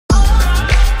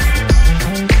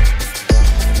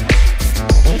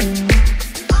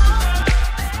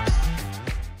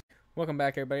Welcome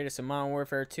back, everybody, to some Modern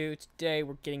Warfare 2. Today,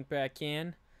 we're getting back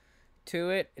in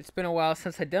to it. It's been a while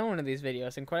since I've done one of these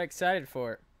videos. I'm quite excited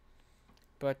for it.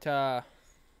 But,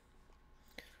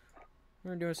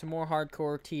 we're doing some more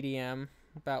hardcore TDM,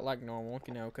 about like normal,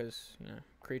 you know, because, you know,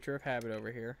 creature of habit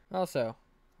over here. Also,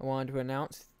 I wanted to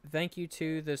announce thank you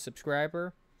to the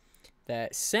subscriber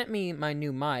that sent me my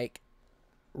new mic.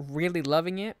 Really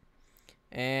loving it.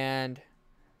 And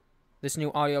this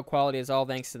new audio quality is all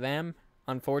thanks to them.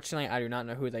 Unfortunately, I do not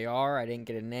know who they are. I didn't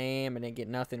get a name. I didn't get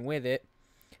nothing with it.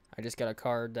 I just got a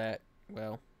card that,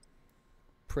 well,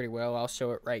 pretty well. I'll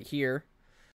show it right here.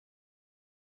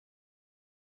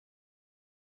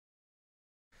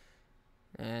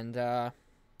 And I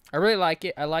really like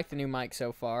it. I like the new mic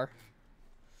so far.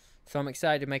 So I'm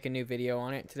excited to make a new video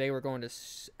on it. Today we're going to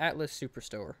Atlas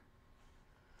Superstore.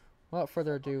 Without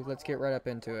further ado, let's get right up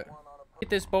into it. Get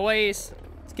this, boys.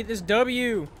 Let's get this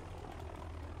W.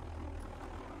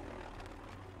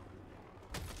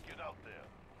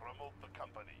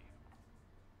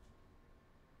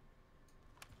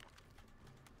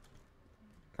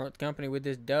 Promote the company with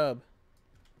this dub.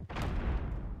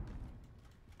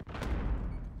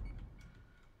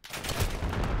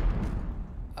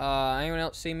 Anyone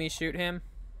else see me shoot him?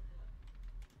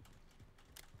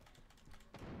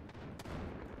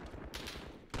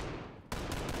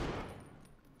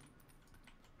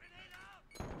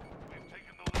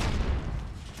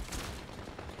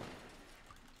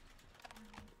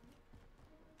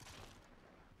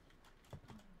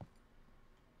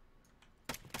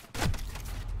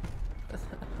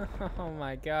 Oh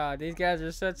my god, these guys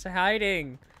are such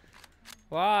hiding.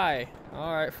 Why?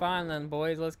 Alright, fine then,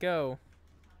 boys, let's go.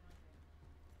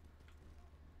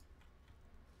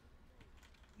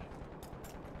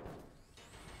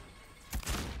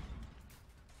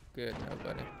 Good,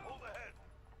 nobody.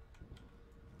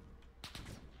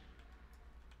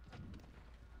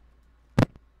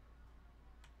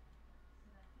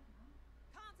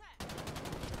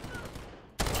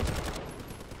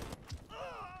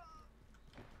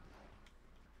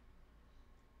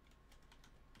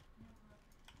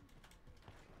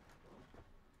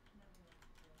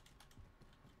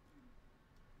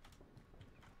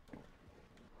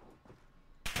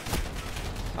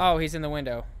 Oh, he's in the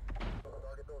window.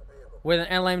 With an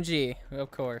LMG, of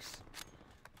course.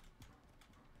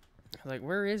 Like,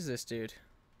 where is this dude?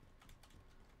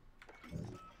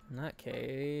 In that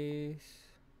case...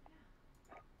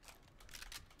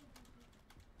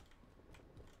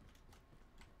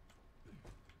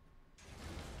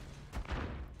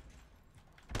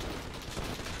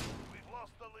 We've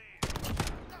lost the lead.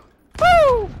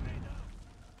 Woo!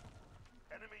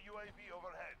 Enemy UAV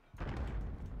overhead.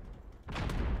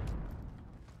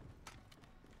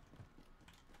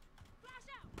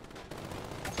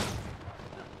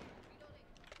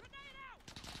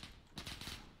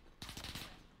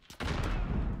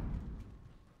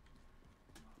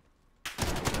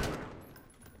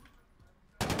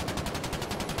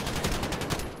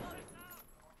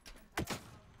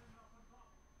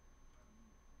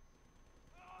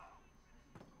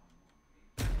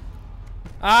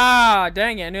 Ah,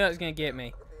 dang it, I knew that was gonna get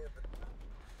me.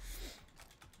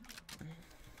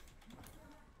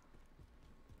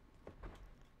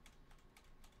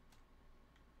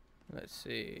 Let's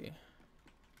see.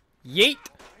 Yeet!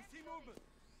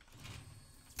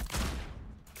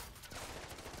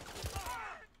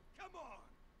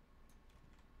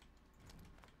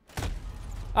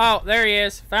 Oh, there he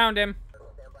is. Found him.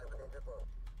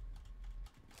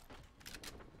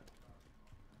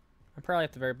 I'm probably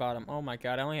at the very bottom. Oh my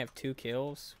god, I only have 2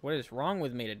 kills. What is wrong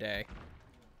with me today?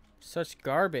 Such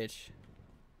garbage.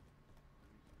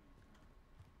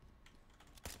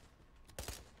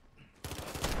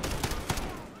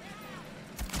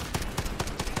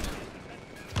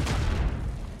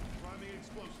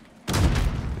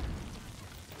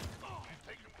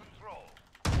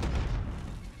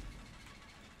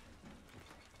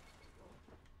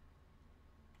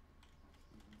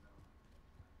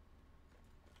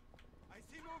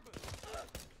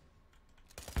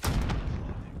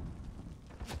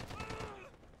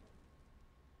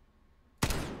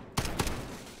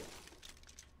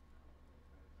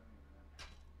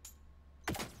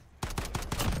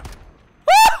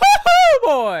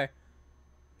 Boy!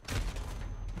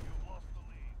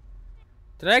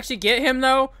 Did I actually get him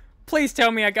though? Please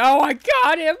tell me oh, I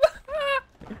got him!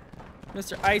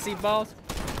 Mr. Icy Balls.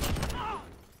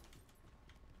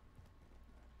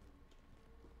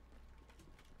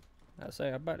 I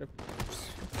say I better.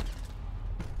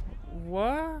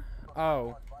 What?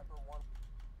 Oh.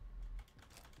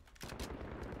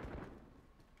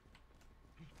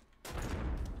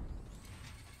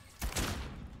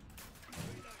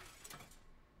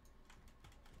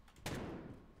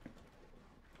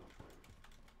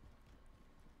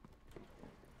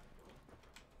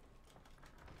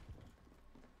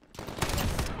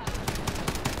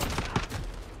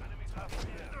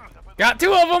 Got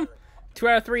 2 of them. 2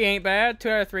 out of 3 ain't bad. 2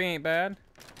 out of 3 ain't bad.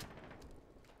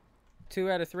 2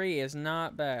 out of 3 is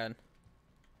not bad.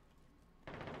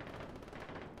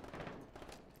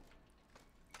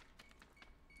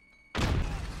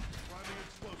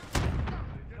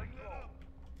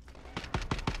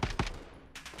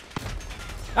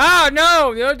 Oh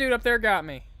no! The other dude up there got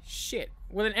me. Shit.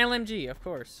 With an LMG, of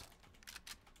course.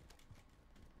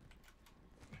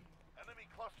 Enemy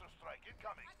cluster strike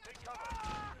incoming. Take cover.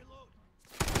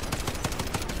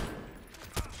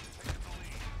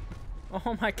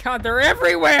 Oh my god, they're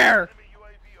everywhere! Enemy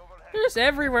UAV overhead. They're just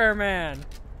everywhere, man.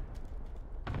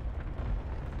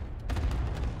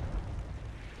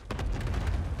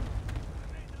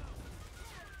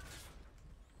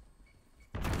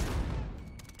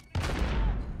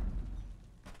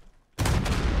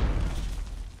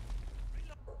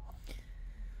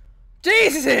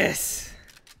 Jesus!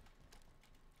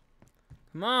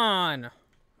 Come on.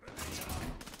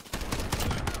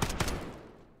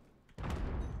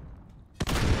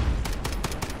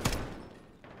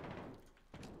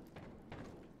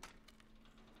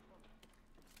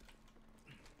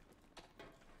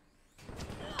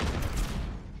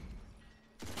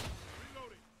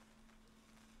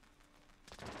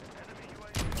 Enemy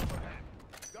UAV overhead.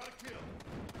 Got a kill.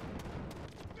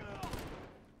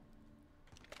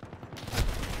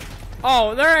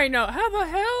 Oh, there ain't no... How the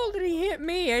hell did he hit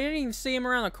me? I didn't even see him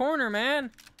around the corner,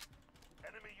 man.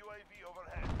 Enemy UAV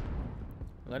overhead.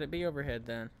 Let it be overhead,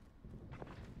 then.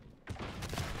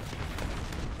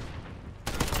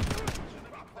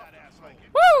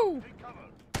 Woo! Take cover.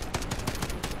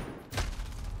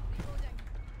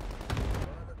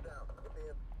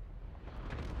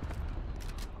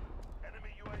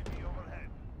 Enemy UAV overhead.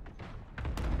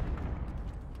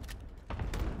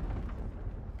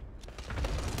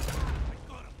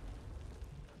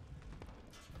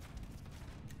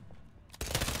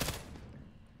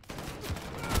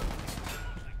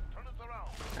 Turn it around.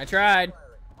 I tried.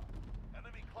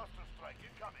 Enemy cluster strike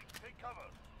incoming. Take cover.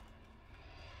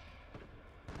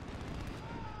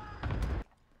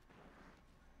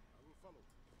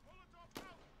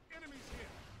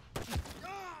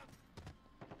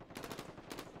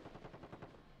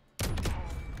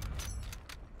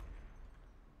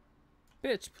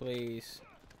 Bitch, please.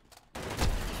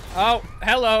 Oh,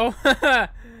 hello.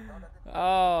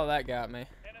 Oh, that got me.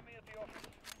 Enemy at the office.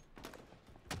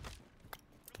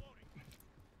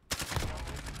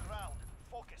 Ground.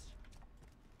 Focus.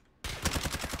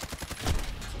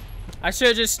 I should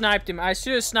have just sniped him. I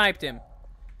should have sniped him.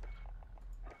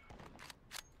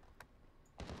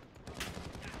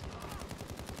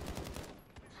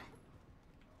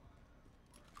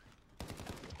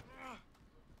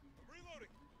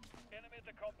 Enemy at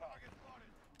the compound.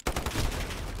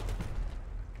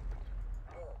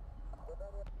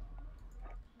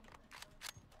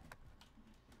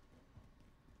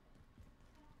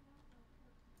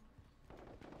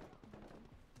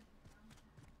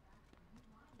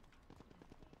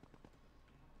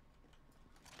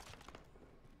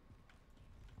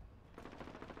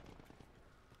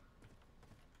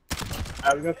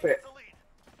 I was gonna say The lead.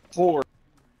 4.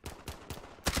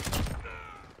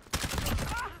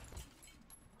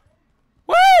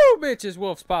 Woo! Bitches,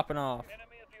 wolf's popping off.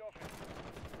 Enemy at the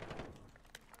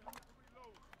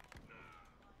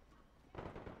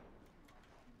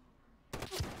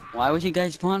office. Why would you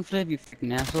guys spawn flip, you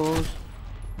freaking assholes?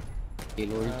 Hey,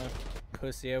 Lord.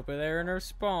 Pussy over there in her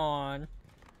spawn.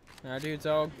 Now dude's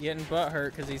all getting butt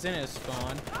hurt because he's in his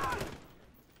spawn.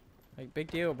 Like, big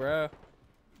deal, bro.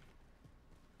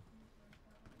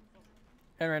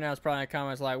 And right now it's probably in the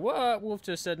comments like, what? Wolf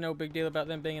just said no big deal about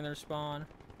them being in their spawn.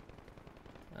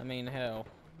 I mean, hell.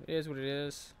 It is what it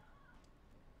is.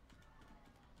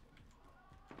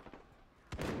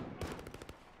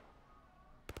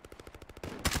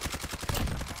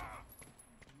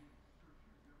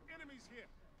 Enemies here.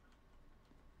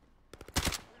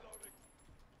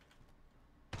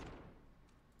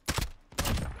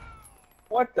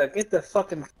 What the? Get the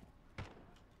fucking.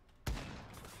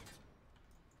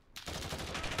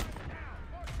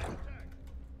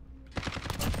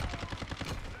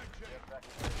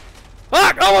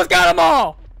 Fuck! Almost got them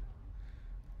all!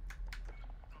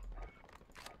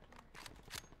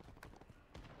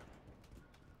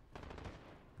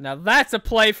 Now that's a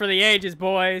play for the ages,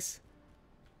 boys.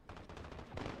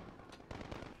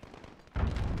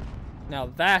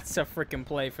 Now that's a freaking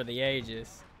play for the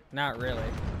ages. Not really.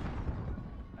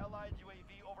 Allied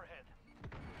UAV overhead.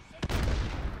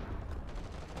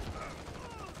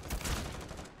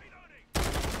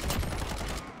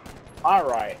 All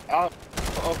right.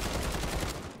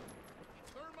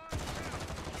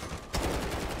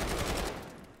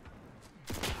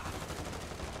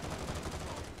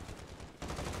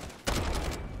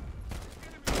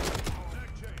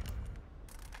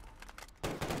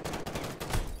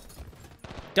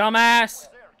 Dumbass!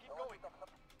 There, keep going.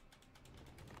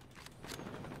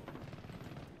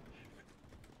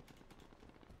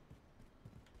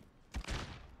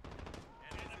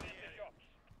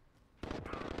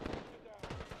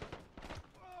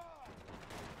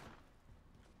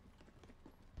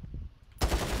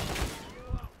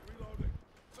 Reloading.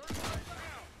 Third line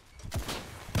down.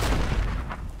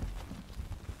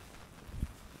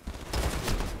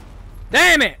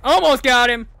 Damn it! Almost got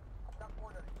him!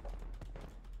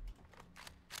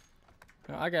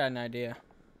 Oh, I got an idea.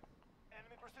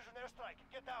 Enemy precision airstrike.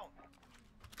 Get down.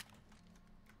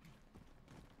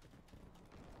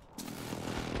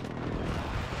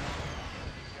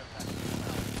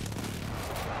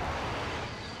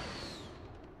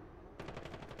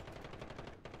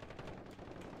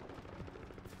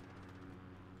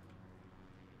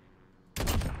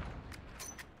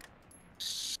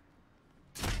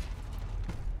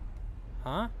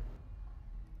 Huh?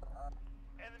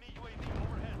 Enemy UAV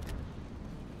overhead.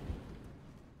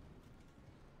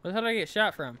 Where the hell did I get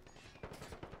shot from?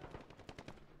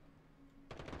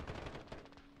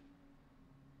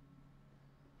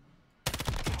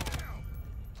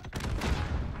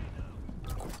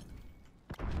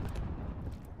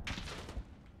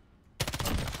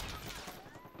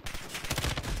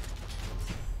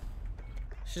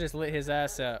 Should just lit his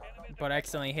ass up, but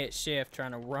accidentally hit shift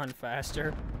trying to run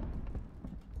faster. I'm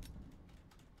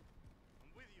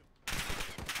with you.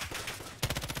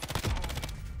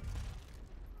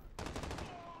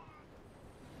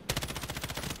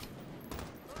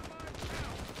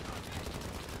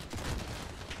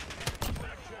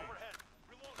 Overhead.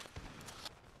 Reloading.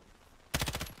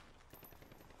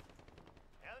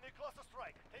 Enemy cluster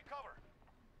strike. Take cover.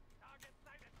 Target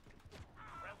sighted.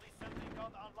 Friendly sensing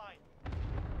gun online.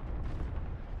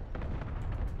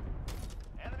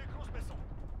 Enemy cruise missile.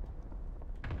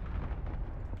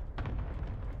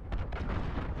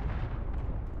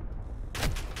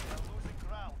 They're losing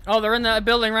ground. Oh, they're in that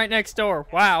building right next door.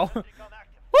 Wow. Sentry gun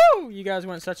active. Woo! You guys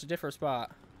went such a different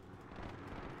spot.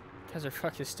 You guys are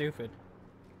fucking stupid.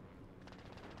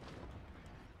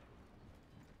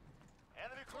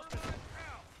 Enemy cruise missile.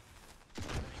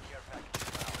 Enemy care package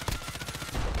inbound.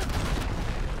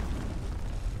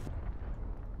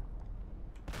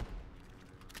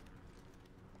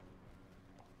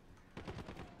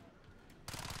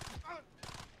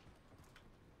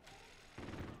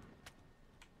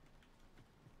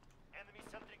 Enemy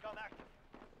sentry gun active.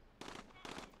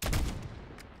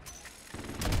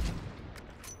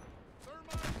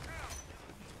 Thermite down.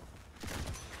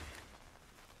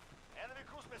 Enemy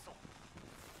cruise missile.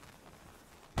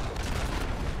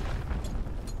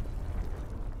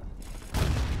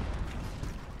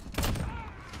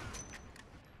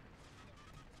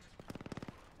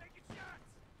 Taking shots.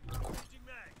 Changing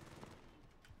mag.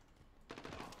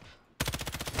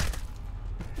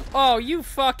 Oh, you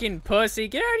fucking pussy.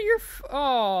 Get out of your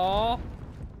Aw.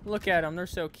 Look at them. They're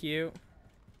so cute.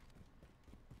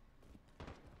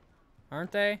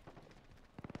 Aren't they?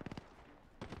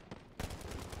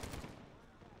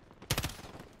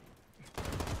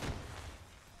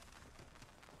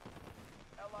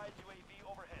 Allied UAV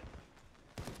overhead.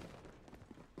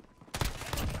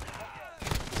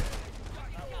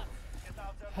 Get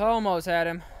out there. Almost had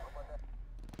him.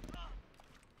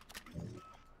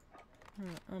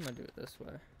 I'm gonna do it this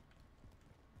way.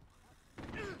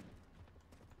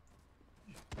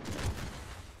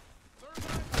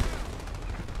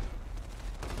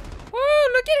 Woo!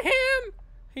 Look at him!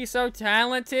 He's so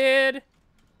talented.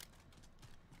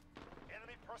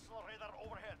 Enemy personal radar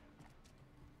overhead.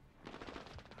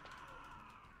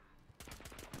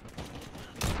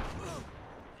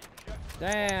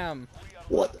 Damn.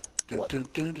 What? Damn,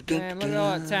 look at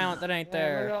all that talent that ain't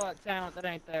there. Look at all that talent that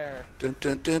ain't there.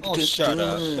 Oh, shut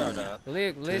up, shut up. At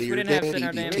least we your didn't have to send daddy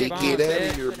our to damn take bombs, it out of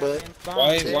bitch. your butt.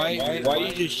 Why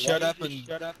you just shut up and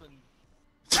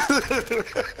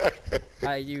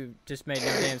You just made no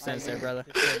damn sense there, brother.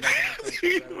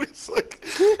 It's like,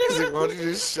 he's like, why don't you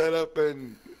just shut up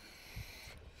and...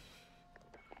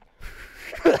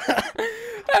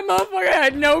 That motherfucker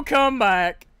had no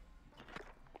comeback.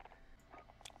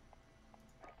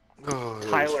 Oh,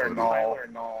 that was Tyler,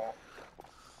 funny. no.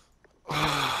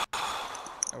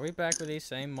 Are we back with these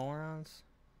same morons?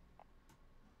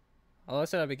 Oh,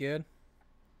 this ought to be good.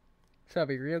 This ought to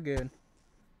be real good.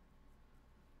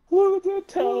 Look at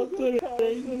the talent that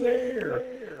ain't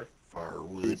there.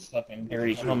 Firewood. Fucking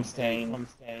Harry Humstain.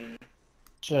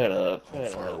 Shut up.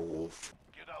 Firewolf.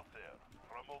 Get out there.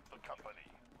 Promote the company.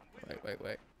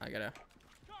 Wait. I gotta.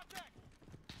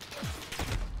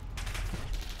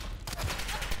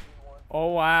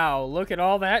 Oh wow! Look at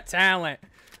all that talent.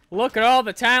 Look at all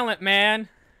the talent, man. I'm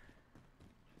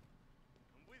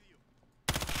with you.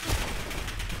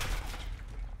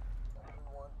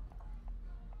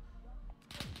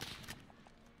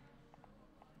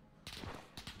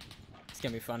 It's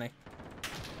gonna be funny.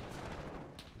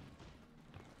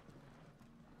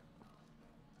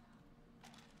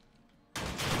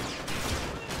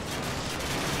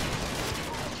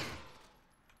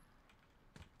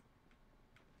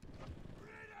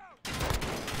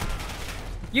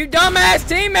 You dumbass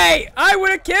teammate! I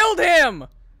would have killed him!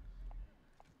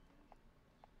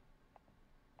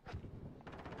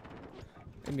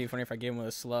 It'd be funny if I gave him with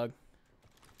a slug.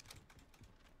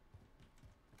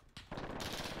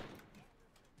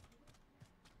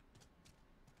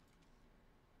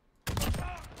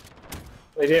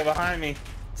 They did it behind me.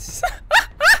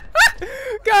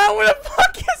 God, what a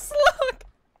fucking slug!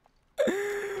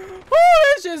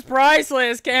 Oh, that's just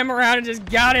priceless. Came around and just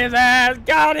got his ass.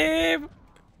 Got him!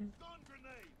 Stun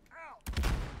grenade out.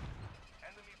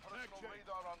 Enemy personal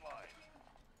radar online.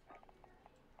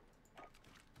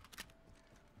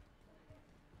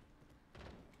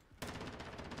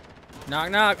 Knock,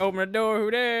 knock. Open the door.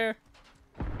 Who there?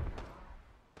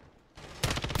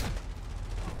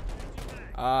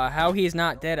 How he's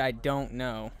not dead, I don't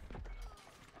know.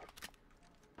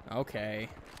 Okay.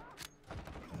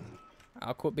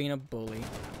 I'll quit being a bully.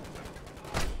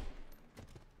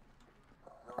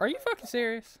 Are you fucking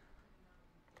serious?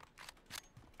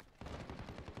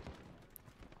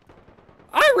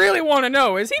 I really want to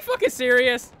know. Is he fucking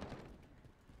serious?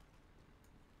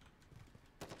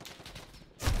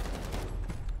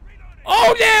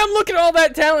 Oh, damn. Look at all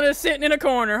that talent that's sitting in a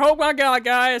corner. Oh, my God,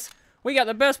 guys. We got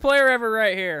the best player ever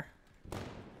right here.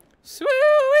 Sweet.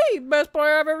 Best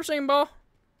player I've ever seen, boy.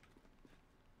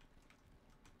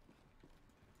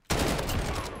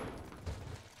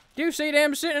 Do you see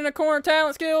them sitting in the corner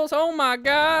talent skills? Oh my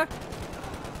God.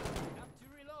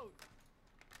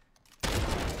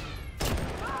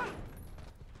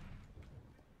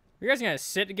 You guys gonna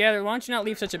sit together? Why don't you not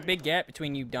leave such a big gap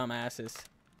between you dumbasses?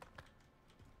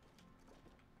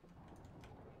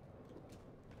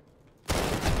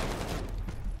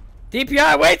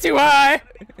 DPI way too high!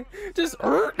 Just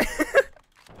oh,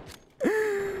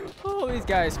 these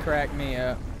guys crack me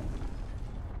up.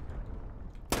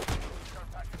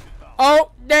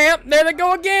 Oh, damn, there they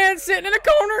go again, sitting in the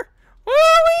corner.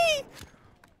 Woo-wee!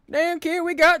 Damn, kid,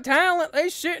 we got talent. They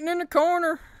sitting in the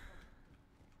corner.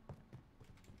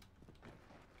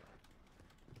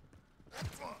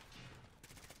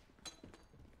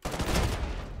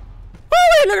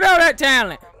 Woo-wee, look at all that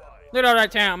talent. Look at all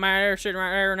that talent, man. They're sitting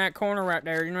right there in that corner right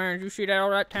there. You know, you see that all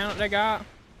that talent they got?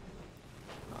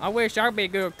 I wish I'd be a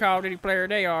good Call of Duty player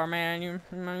they are, man. You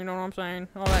know what I'm saying?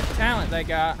 All that talent they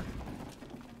got.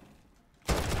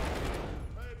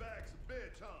 Payback's a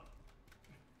bitch, huh?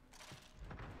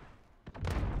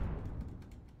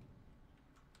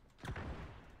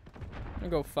 I'm gonna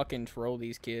go fucking troll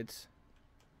these kids.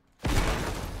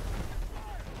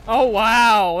 Oh,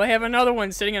 wow. They have another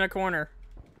one sitting in a corner.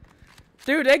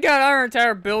 Dude, they got our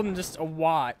entire building just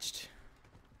watched.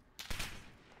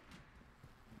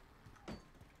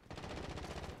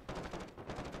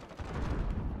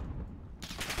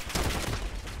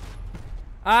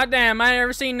 Ah, damn. I ain't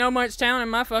never seen no much talent in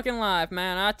my fucking life,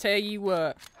 man. I tell you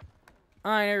what.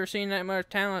 I ain't ever seen that much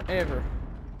talent ever.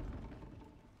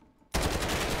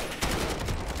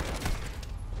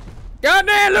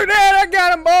 Goddamn, look at that! I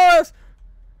got him, boys!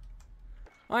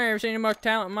 I ain't ever seen that much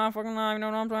talent in my fucking life, you know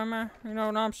what I'm saying, man? You know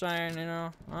what I'm saying, you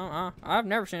know? I've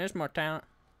never seen this much talent.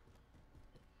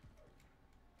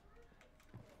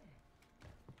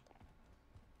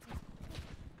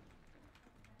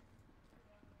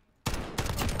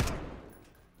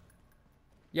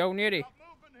 Yo, Nitty.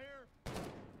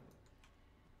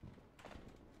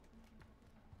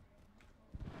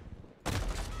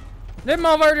 Them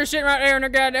motherfuckers just sitting right there in their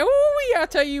goddamn. Ooh, I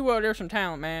tell you what, there's some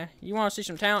talent, man. You want to see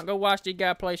some talent? Go watch these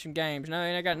guys play some games. No,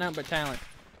 they ain't got nothing but talent.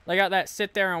 They got that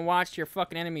sit there and watch your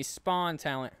fucking enemies spawn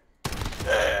talent.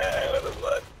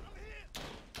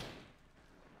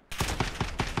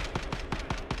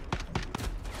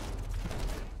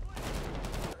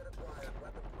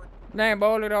 Damn,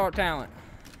 boy, look at all the talent.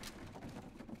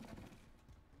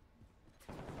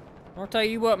 I'll tell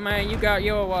you what, man, you got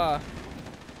your,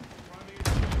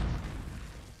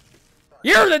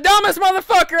 You're the dumbest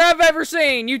motherfucker I've ever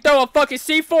seen! You throw a fucking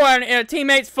C4 in a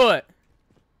teammate's foot.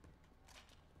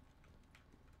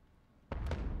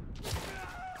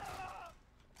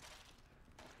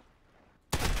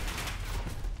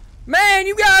 Man,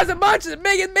 you guys are a bunch of the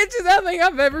biggest bitches I think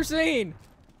I've ever seen.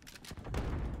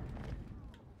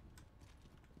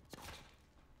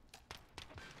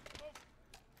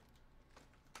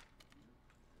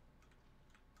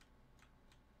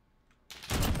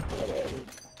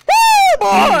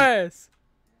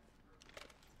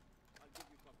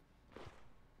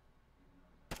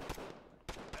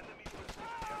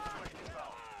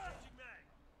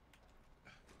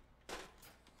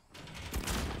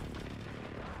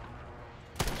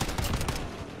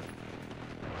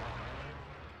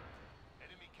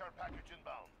 Care package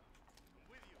inbound.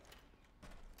 I'm with you.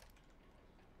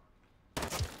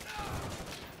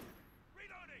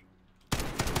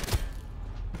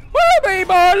 Woo, baby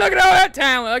boy, look at all that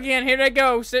talent. Again, here they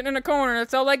go, sitting in the corner.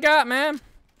 That's all they got, man.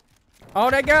 All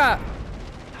they got.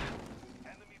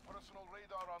 Enemy personal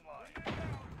radar online.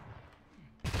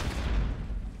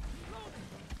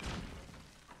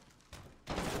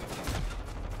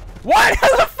 What?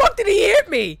 How the fuck did he hit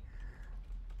me?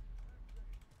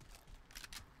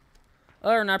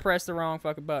 Other than I pressed the wrong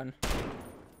fucking button.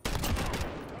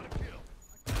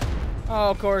 Oh,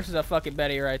 of course, there's a fucking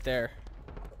Betty right there.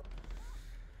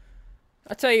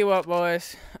 I tell you what,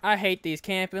 boys. I hate these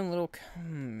camping little...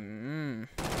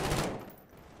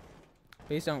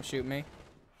 Please don't shoot me.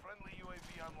 Friendly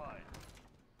UAV online.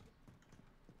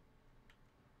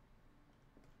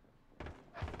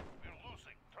 We're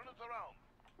losing. Turn it around.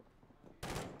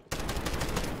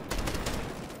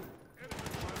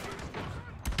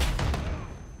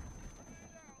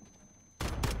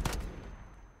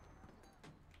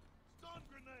 Stun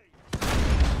grenade.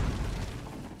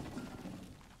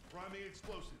 Priming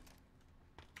explosive.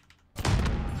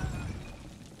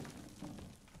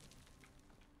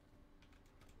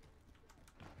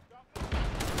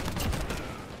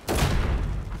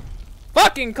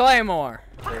 Fucking Claymore!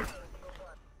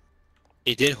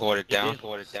 He did hold it down.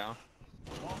 Fall back, soldier.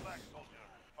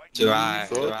 Fight Do I?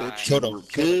 Thought that Killed you him. were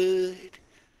good,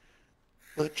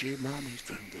 but your mommy's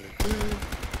from the hood.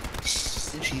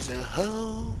 And she's a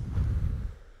hoe.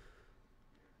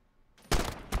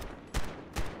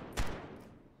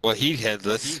 Well, he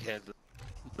headless.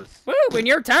 Woo, when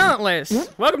you're talentless!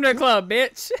 Welcome to the club,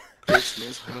 bitch!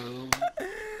 Christmas hoe.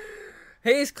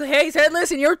 He's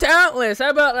headless and you're talentless. How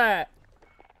about that?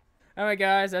 Alright,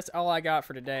 guys, that's all I got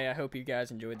for today. I hope you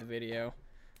guys enjoyed the video.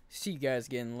 See you guys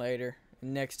again later.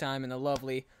 Next time in the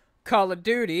lovely Call of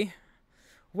Duty.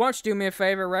 Why don't you do me a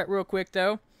favor right real quick,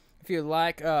 though? If you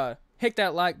like, hit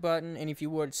that like button. And if you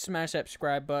would, smash that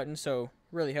subscribe button. So, it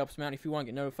really helps me out. If you want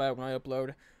to get notified when I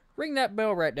upload, ring that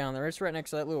bell right down there. It's right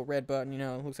next to that little red button. You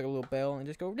know, it looks like a little bell. And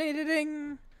just go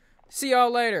ding-ding-ding. See y'all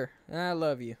later. I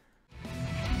love you.